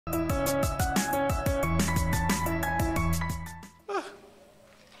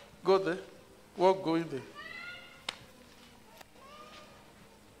Go there. Walk, go in there.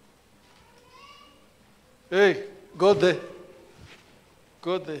 Hey, go there.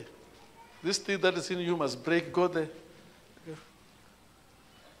 Go there. This thing that is in you must break. Go there.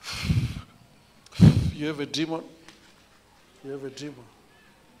 You have a demon. You have a demon.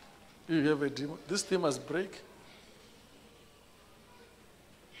 You have a demon. This thing must break.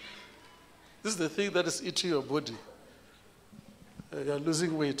 This is the thing that is eating your body. You are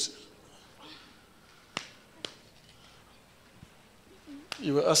losing weight.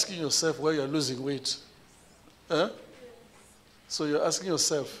 You were asking yourself why you are losing weight. Huh? So you're asking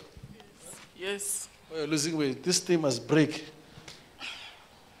yourself, Yes. why you are losing weight. This thing must break.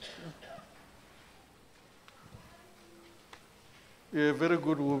 You're a very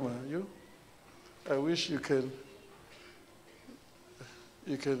good woman. You? I wish you can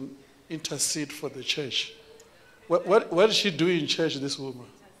intercede for the church. What is she doing in church, this woman?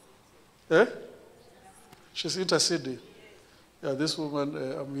 Eh? She's interceding. Yeah, this woman,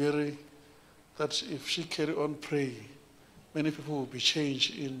 I'm hearing that if she carry on praying, many people will be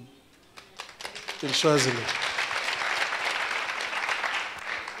changed in Swaziland.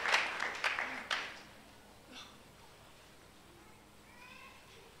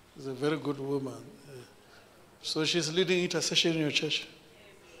 She's a very good woman. So she's leading intercession in your church?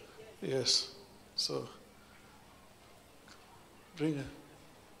 Yes. So, bring her.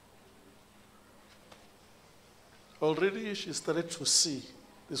 Already she started to see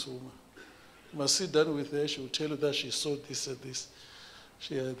this woman. You must sit down with her. She will tell you that she saw this and this.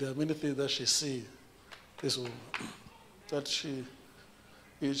 There are many things that she sees, this woman. That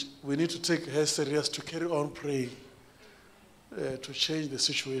we need to take her serious to carry on praying, to change the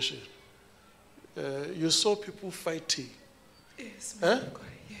situation. You saw people fighting. Yes, eh? God,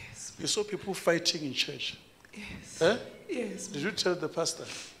 yes. You saw people fighting in church. Yes. Eh? Yes. Did you tell the pastor?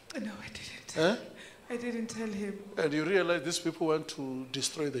 No, I didn't. Eh? I didn't tell him. And you realize these people want to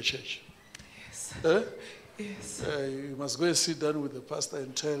destroy the church. Yes. Eh? Yes. You must go and sit down with the pastor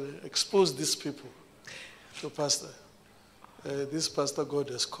and expose these people to pastor. This pastor, God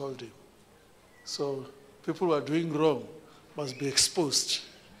has called him. So people who are doing wrong must be exposed.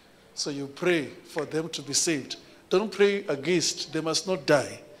 So you pray for them to be saved. Don't pray against. They must not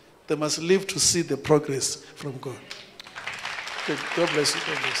die. They must live to see the progress from God. Okay, God bless you.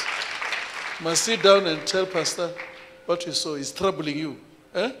 God bless you. You must sit down and tell pastor what you saw is troubling you.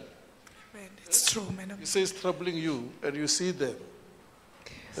 Eh? Man, it's true, man. He says troubling you, and you see them.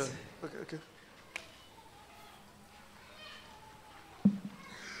 Yes. Yeah. Okay.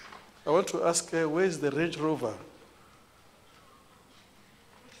 I want to ask her, where is the Range Rover?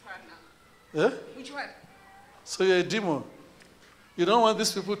 Which one now? Yeah? Which one? So you're a demon. You don't want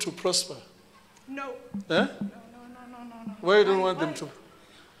these people to prosper. No. Eh? No. Why you don't want them to?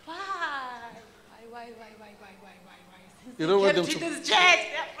 Why? You don't want them Kept to. in this church.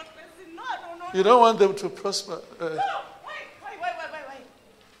 They are progressing. No. You don't want them to prosper. No. Why?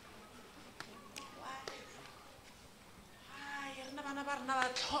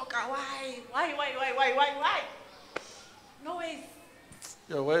 Why? No ways.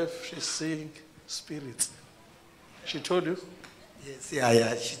 Your wife, she's seeing spirits. She told you? Yes,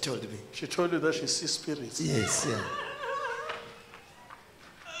 yeah, she told me. She told you that she sees spirits. Yes, yeah.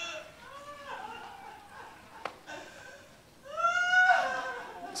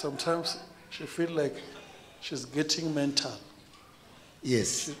 Sometimes she feels like she's getting mental.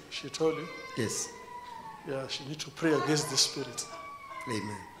 Yes. She told you? Yes. Yeah, she needs to pray against the spirit.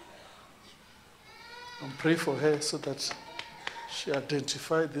 Amen. And pray for her so that she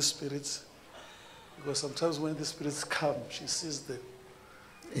identifies these spirits. Because sometimes when the spirits come, she sees them.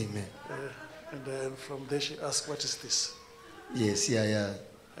 Amen. And then from there she asks, what is this? Yes, yeah.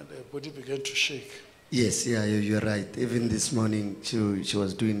 And her body began to shake. Yes, yeah, you're right. Even this morning, she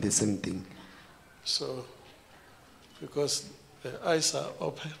was doing the same thing. So, because the eyes are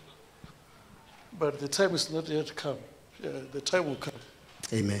open, but the time is not yet come. The time will come.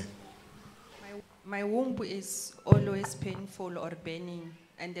 Amen. My womb is always painful or burning,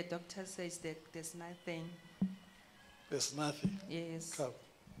 and the doctor says that there's nothing. There's nothing. Yes. Come.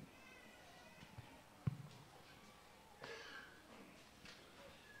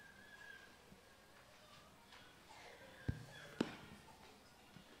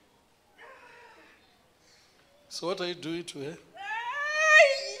 So what are you doing to her?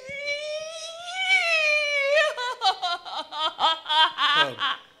 Come.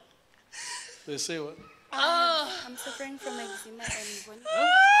 They say what? I'm suffering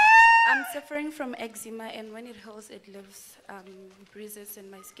from eczema and when it heals, it leaves bruises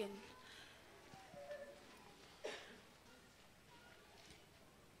in my skin.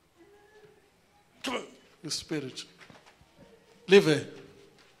 you spirit. Leave her.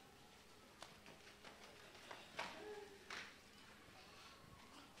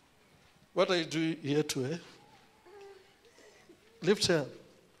 What are you doing here to her? Lift her up.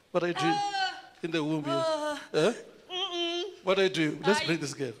 What are you doing in the womb here? Huh? What are you doing? Let's bring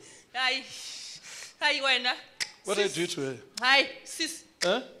this girl. Hi. Hi, wena. What are you doing to her? Hi, sis.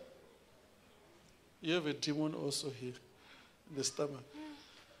 Huh? You have a demon also here in the stomach.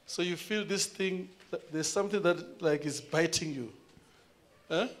 So you feel this thing, there's something that like is biting you.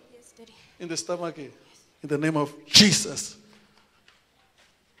 Huh? Yes, Daddy. In the stomach here. In the name of Jesus.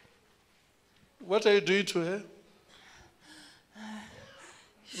 What are you doing to her?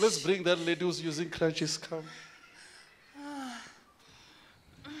 Let's bring that lady who's using crutches. Come.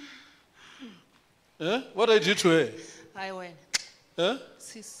 Huh? What are you doing to her? Hi, wena. Huh?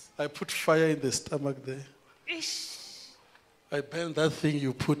 Sis. I put fire in the stomach there. Ish. I burn that thing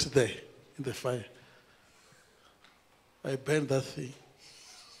you put there in the fire. I burn that thing.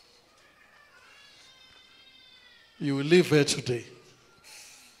 You will leave her today.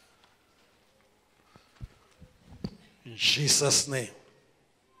 In Jesus' name.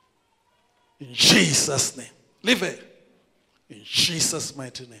 In Jesus' name. Leave her. In Jesus'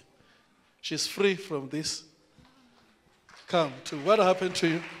 mighty name. She's free from this. Come to what happened to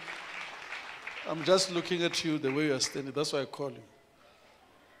you? I'm just looking at you the way you are standing. That's why I call you.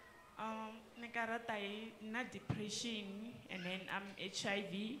 Not depression, and then I'm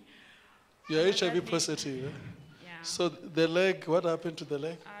HIV. You're HIV positive. Eh? Yeah. So the leg, what happened to the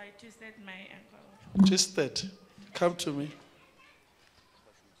leg? I twisted my ankle. Twisted. Come to me.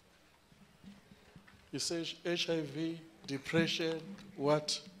 You say HIV, depression,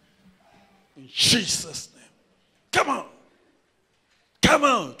 what? In Jesus' name. Come on. Come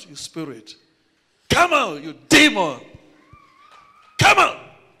out, you spirit. Come out, you demon. Come out.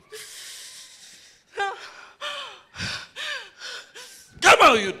 Come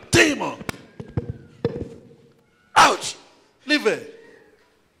out, you demon. Out. Leave it.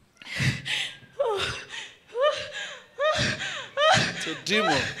 It's a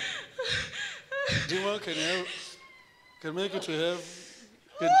demon. Demon can make you to have,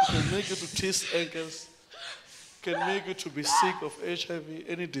 can make you to twist ankles, can make you to be sick of HIV,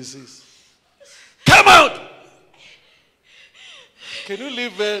 any disease. Come out! Can you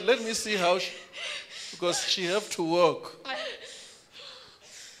leave her? Let me see how because she have to walk.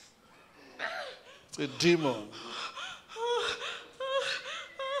 It's a demon.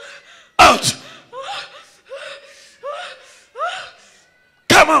 Out!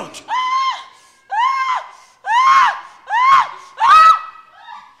 Come out!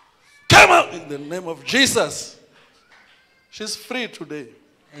 Come out in the name of Jesus. She's free today.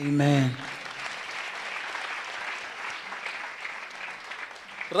 Amen.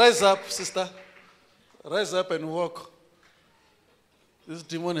 Rise up, sister. Rise up and walk. This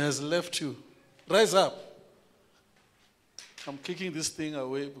demon has left you. Rise up. I'm kicking this thing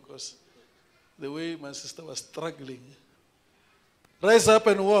away because the way my sister was struggling. Rise up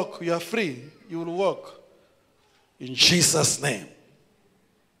and walk. You are free. You will walk. In Jesus' name.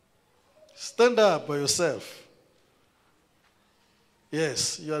 Stand up by yourself.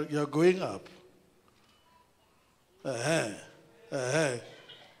 Yes, you are going up.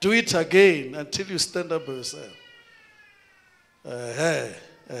 Do it again until you stand up by yourself.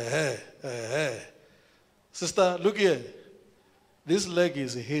 Sister, look here. This leg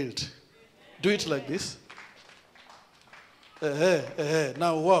is healed. Do it like this.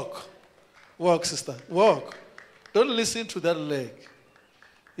 Now walk. Walk, sister. Walk. Don't listen to that leg.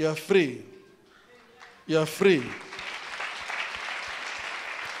 You are free. You are free.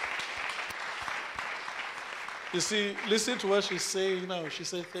 You see, listen to what she's saying now. She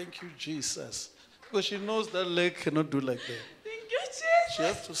said, thank you, Jesus. Because she knows that leg cannot do like that. Thank you, Jesus. She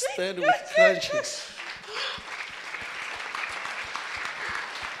has to stand with crunches.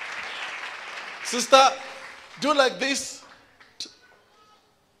 Sister, do like this.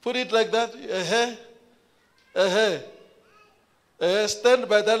 Put it like that. Stand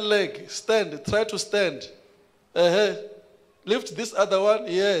by that leg. Stand. Try to stand. Lift this other one.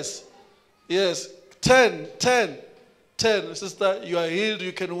 Yes. Yes. 10. Sister, you are healed.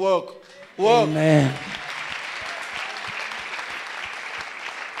 You can walk. Walk. Amen.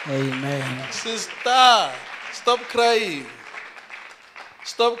 Amen. Sister, stop crying.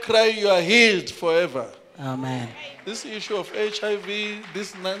 Stop crying. You are healed forever. Amen. This issue of HIV,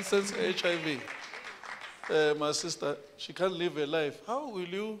 this nonsense HIV. My sister, she can't live a life. How will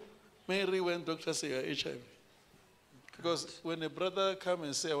you marry when doctors say you're HIV? Because when a brother comes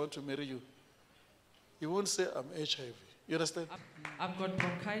and say, I want to marry you, he won't say, I'm HIV. You understand? I've got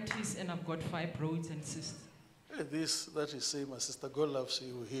bronchitis and I've got fibroids and cysts. Hey, this, that is saying, my sister, God loves you,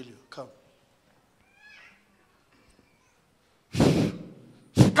 he will heal you. Come.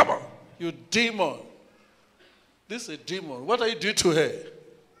 Come on, you demon. This is a demon. What are you doing to her?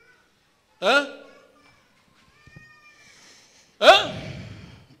 Huh? Huh?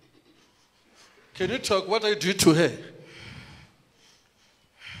 Can you talk? What are you doing to her?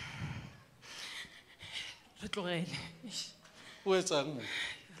 Who is angry?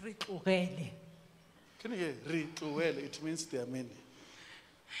 Can you hear? Rituel, it means there are many.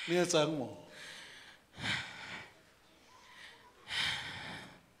 Where's angry?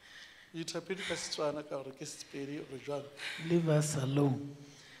 You interpret Leave us alone.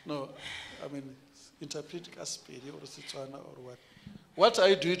 No, I mean, interpret Kasperi or Sitswana or what? What are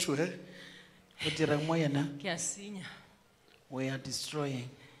you doing to her? We are destroying.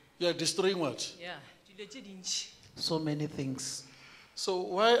 You are destroying what? Yeah. So many things. So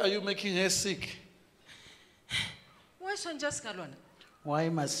why are you making her sick? Why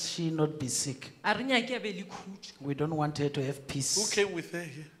must she not be sick? We don't want her to have peace. Who came with her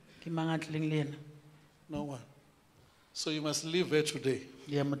here? No one. So you must leave her today.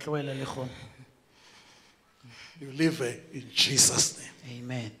 You leave her in Jesus' name.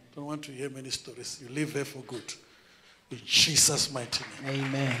 Amen. Don't want to hear many stories. You leave her for good. In Jesus' mighty name.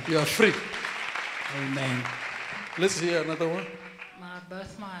 Amen. You are free. Amen. Let's hear another one.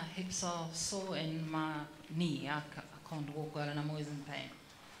 Both my hips are sore and my knee. I can't walk well and I'm always in pain.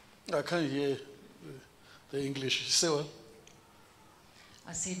 I can't hear the English. Say what?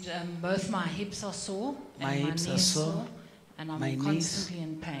 I said both my hips are sore and My hips are sore, and I'm my knees- constantly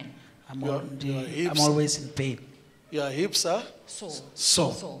in pain. I'm hips- always in pain. Your hips are? Sore.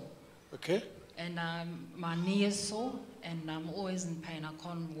 Sore. Okay. And my knee is sore and I'm always in pain. I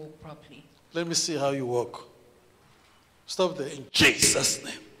can't walk properly. Let me see how you walk. Stop there in Jesus'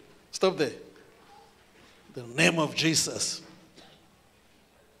 name. Stop there. The name of Jesus.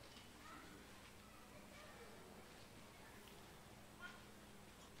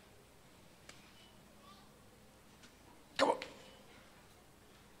 Come on.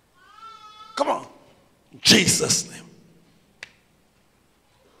 Come on. In Jesus' name.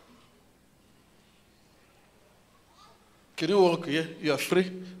 Can you walk here? You are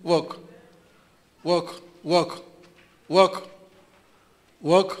free. Walk. Walk. Walk. Walk.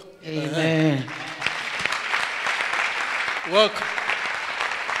 Walk. Amen. Walk.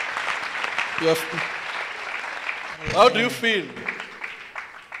 You are free. How do you feel?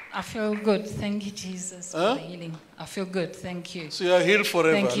 I feel good. Thank you, Jesus, Huh? for the healing. I feel good. Thank you. So you are healed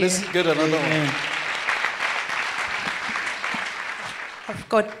forever. Thank you. Let's get another Amen. one. I've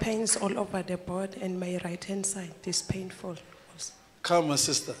got pains all over the body and my right hand side is painful. Come, my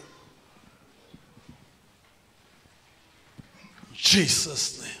sister. In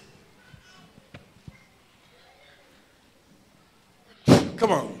Jesus' name.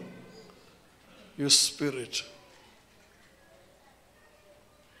 Come on. You spirit.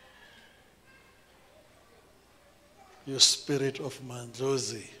 You spirit of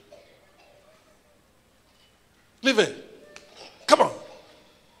Mandlozi. Leave it. Come on.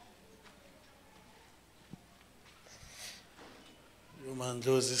 You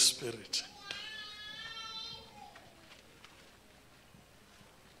Mandlozi spirit.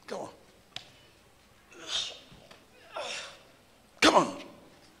 Come on. Come on.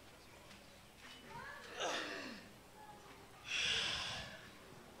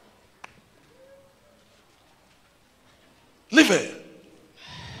 Leave it.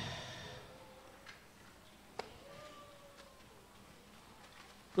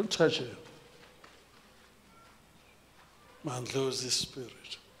 Don't touch it. Mandlozi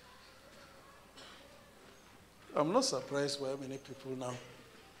spirit. I'm not surprised why many people now,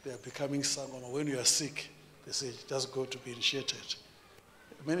 they are becoming sangoma. When you are sick, they say, just go to be initiated.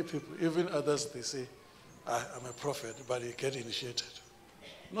 Many people, even others, they say, I'm a prophet, but you get initiated.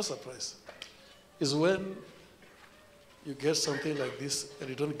 No surprise. It's when you get something like this and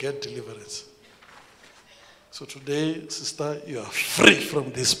you don't get deliverance. So today, sister, you are free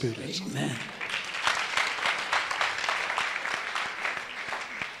from this spirit. Amen.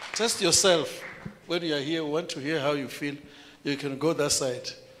 Test yourself. When you are here, want to hear how you feel, you can go that side.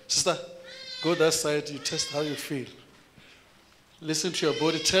 Sister, go that side, you test how you feel. Listen to your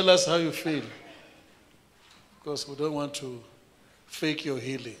body, tell us how you feel. Because we don't want to fake your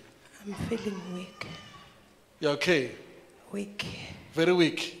healing. I'm feeling weak. You're okay? Weak. Very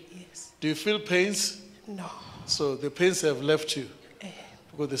weak? Yes. Do you feel pains? No. So the pains have left you.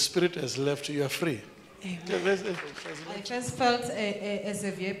 Because the spirit has left you, you are free. Amen. Okay, I first felt a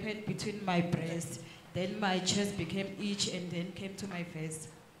severe pain between my breasts, Then my chest became itch and then came to my face.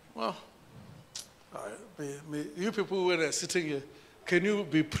 Well, you people when are sitting here, can you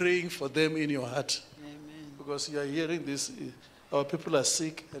be praying for them in your heart? Amen. Because you are hearing this, our people are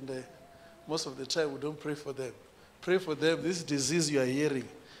sick, and most of the time we don't pray for them. Pray for them. This disease you are hearing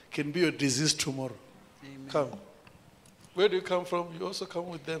can be your disease tomorrow. Amen. Come. Where do you come from? You also come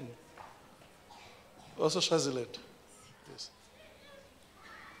with them. Also Swaziland. Yes.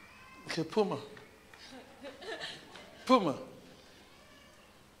 Okay, Puma. Puma.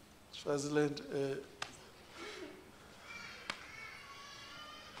 Swaziland.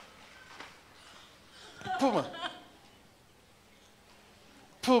 Puma.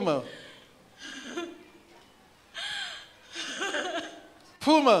 Puma.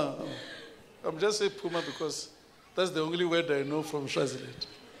 Puma. I'm just saying Puma because that's the only word I know from Swaziland.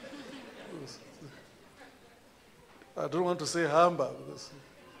 I don't want to say Hamba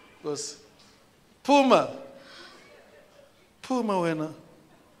because Puma. Puma wena.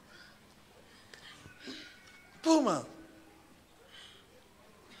 Puma.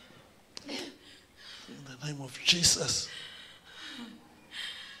 In the name of Jesus.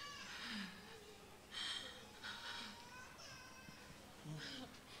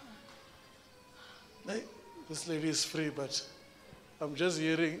 This lady is free, but I'm just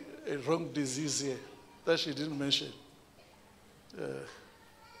hearing a wrong disease here that she didn't mention. A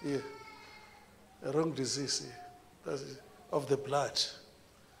wrong disease here. That's of the blood,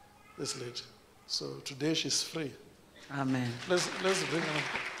 this lady. So today she's free. Amen. Let's bring her.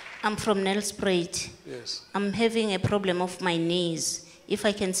 I'm from Nelspruit. Yes. I'm having a problem of my knees. If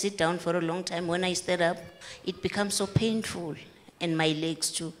I can sit down for a long time, when I stand up, it becomes so painful, and my legs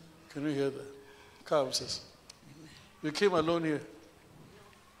too. Can you hear that? Come, sis. You came alone here?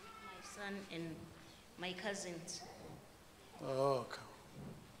 My son and my cousins. Oh, come.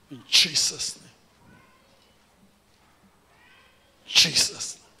 In Jesus' name.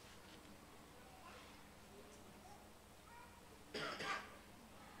 Jesus' name.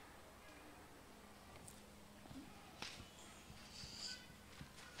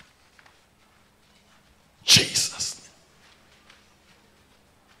 Jesus' name.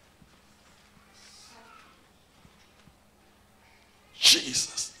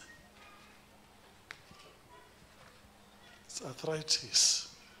 Jesus' name. It's arthritis.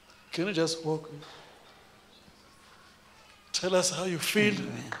 Can you just walk? Tell us how you feel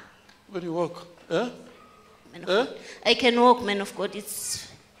when you walk. I can walk, man of God. It's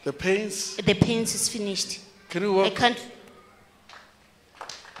the pains? The pains is finished. Can you walk? I can't.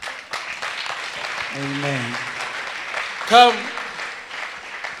 Amen. Come.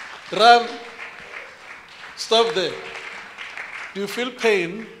 Run. Stop there. Do you feel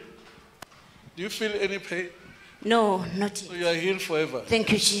pain? Do you feel any pain? No, not yet. So you are healed forever.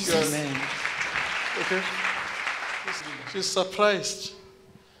 Thank you, Jesus. Amen. Okay. She's surprised.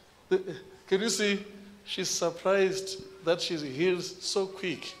 Can you see? She's surprised that she's healed so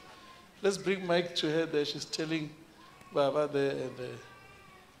quick. Let's bring Mike to her there. She's telling Baba there. And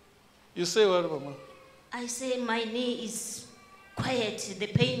you say what, Mama? I say my knee is quiet. The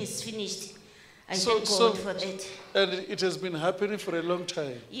pain is finished. I thank God for that. And it has been happening for a long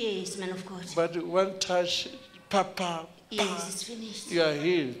time. Yes, man of God. But one touch, Papa, yes, it's finished. You are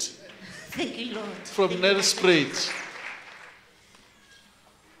healed. Thank you, Lord. From Nelspruit.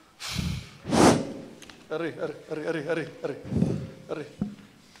 Hurry.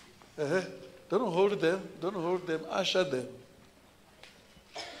 Don't hold them, usher them.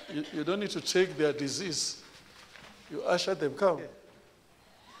 You don't need to take their disease. You usher them, come.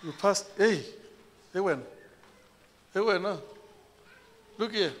 You pass, hey when?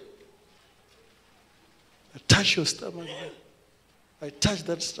 Look here. I touch your stomach. I touch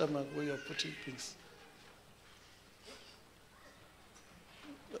that stomach where you're putting things.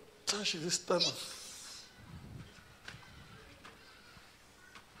 Touch this stomach.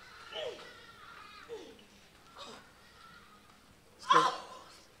 So,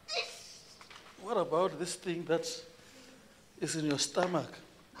 what about this thing that is in your stomach?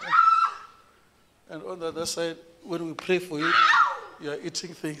 And on the other side, when we pray for you, you are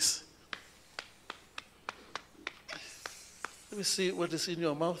eating things. Let me see what is in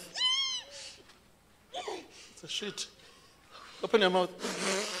your mouth. It's a shit. Open your mouth.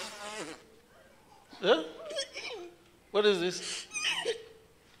 Yeah? What is this?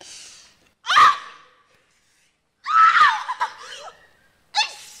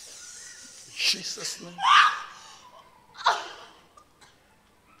 Jesus' name.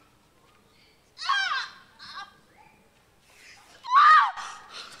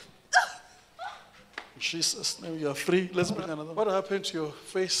 In Jesus' name, you are free. Let's bring another. What happened to your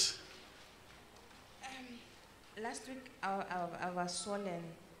face? Last week I was swollen.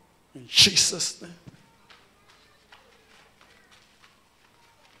 In Jesus' name.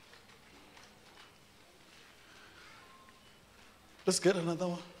 Let's get another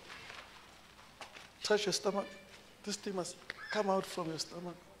one. Touch your stomach. This thing must come out from your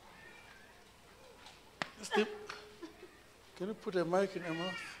stomach. This thing. Can you put a mic in your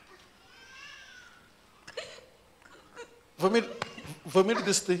mouth? Vomit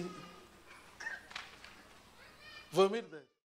this thing. Vomit that.